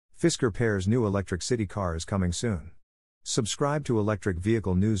Fisker Pear's new electric city car is coming soon. Subscribe to Electric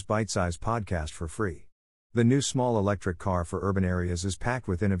Vehicle News Bite-Size Podcast for free. The new small electric car for urban areas is packed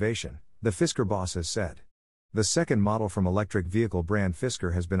with innovation, the Fisker boss has said. The second model from electric vehicle brand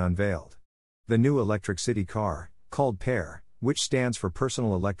Fisker has been unveiled. The new electric city car, called Pear, which stands for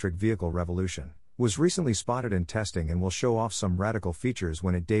Personal Electric Vehicle Revolution, was recently spotted in testing and will show off some radical features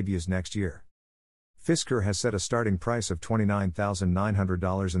when it debuts next year. Fisker has set a starting price of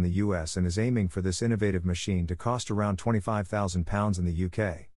 $29,900 in the US and is aiming for this innovative machine to cost around £25,000 in the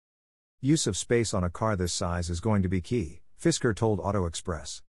UK. Use of space on a car this size is going to be key, Fisker told Auto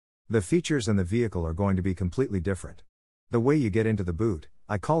Express. The features and the vehicle are going to be completely different. The way you get into the boot,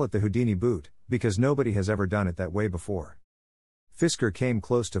 I call it the Houdini boot, because nobody has ever done it that way before. Fisker came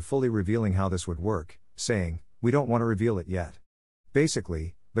close to fully revealing how this would work, saying, "We don't want to reveal it yet.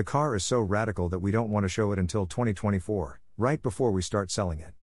 Basically, the car is so radical that we don't want to show it until 2024, right before we start selling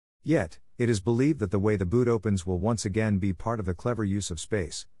it. Yet, it is believed that the way the boot opens will once again be part of the clever use of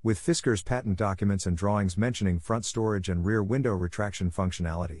space, with Fisker's patent documents and drawings mentioning front storage and rear window retraction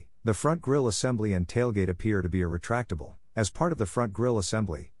functionality. The front grille assembly and tailgate appear to be retractable, as part of the front grille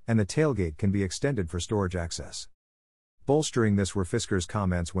assembly, and the tailgate can be extended for storage access." Bolstering this were Fisker's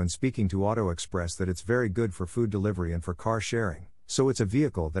comments when speaking to Auto Express that it's very good for food delivery and for car sharing, so it's a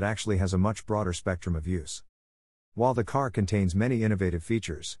vehicle that actually has a much broader spectrum of use. While the car contains many innovative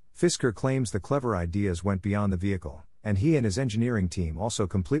features, Fisker claims the clever ideas went beyond the vehicle, and he and his engineering team also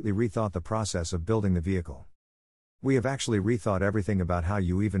completely rethought the process of building the vehicle. "We have actually rethought everything about how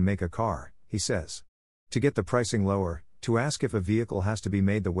you even make a car," he says. "To get the pricing lower, to ask if a vehicle has to be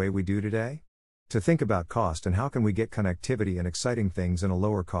made the way we do today? To think about cost and how can we get connectivity and exciting things in a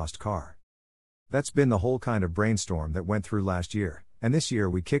lower cost car. That's been the whole kind of brainstorm that went through last year, and this year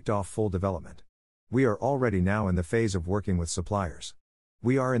we kicked off full development. We are already now in the phase of working with suppliers.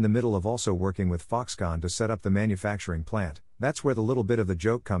 We are in the middle of also working with Foxconn to set up the manufacturing plant. That's where the little bit of the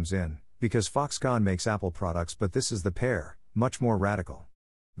joke comes in, because Foxconn makes Apple products, but this is the Pear, much more radical.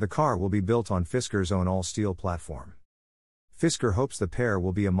 The car will be built on Fisker's own all-steel platform." Fisker hopes the Pear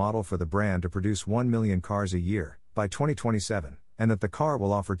will be a model for the brand to produce 1 million cars a year by 2027, and that the car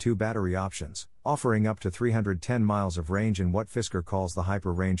will offer 2 battery options, offering up to 310 miles of range in what Fisker calls the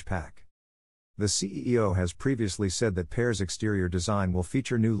Hyper Range Pack. The CEO has previously said that Pear's exterior design will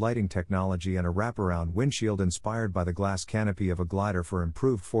feature new lighting technology and a wraparound windshield inspired by the glass canopy of a glider for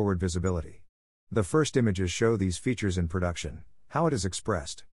improved forward visibility. The first images show these features in production, how it is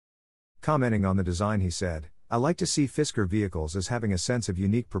expressed. Commenting on the design, he said, "I like to see Fisker vehicles as having a sense of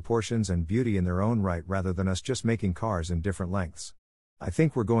unique proportions and beauty in their own right rather than us just making cars in different lengths. I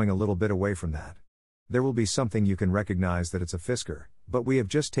think we're going a little bit away from that. There will be something you can recognize that it's a Fisker, but we have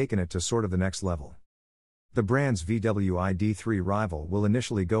just taken it to sort of the next level." The brand's VW ID.3 rival will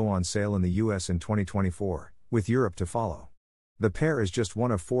initially go on sale in the US in 2024, with Europe to follow. The Pear is just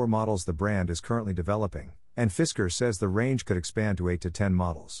one of 4 models the brand is currently developing, and Fisker says the range could expand to 8 to 10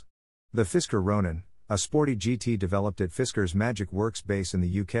 models. The Fisker Ronin, a sporty GT developed at Fisker's Magic Works base in the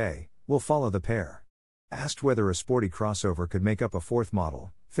UK, will follow the Pear. Asked whether a sporty crossover could make up a 4th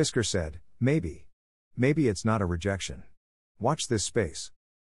model, Fisker said, "Maybe. Maybe it's not a rejection. Watch this space."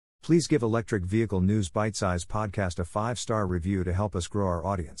 Please give Electric Vehicle News Bite-Size Podcast a 5-star review to help us grow our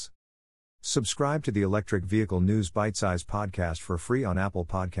audience. Subscribe to the Electric Vehicle News Bite-Size Podcast for free on Apple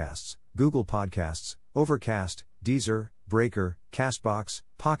Podcasts, Google Podcasts, Overcast, Deezer, Breaker, Castbox,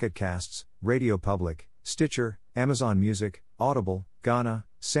 Pocket Casts, Radio Public, Stitcher, Amazon Music, Audible, Gaana,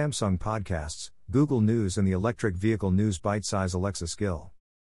 Samsung Podcasts, Google News and the Electric Vehicle News Bite-Size Alexa skill.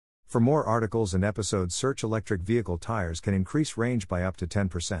 For more articles and episodes, search "Electric vehicle tires can increase range by up to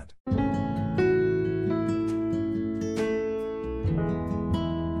 10%.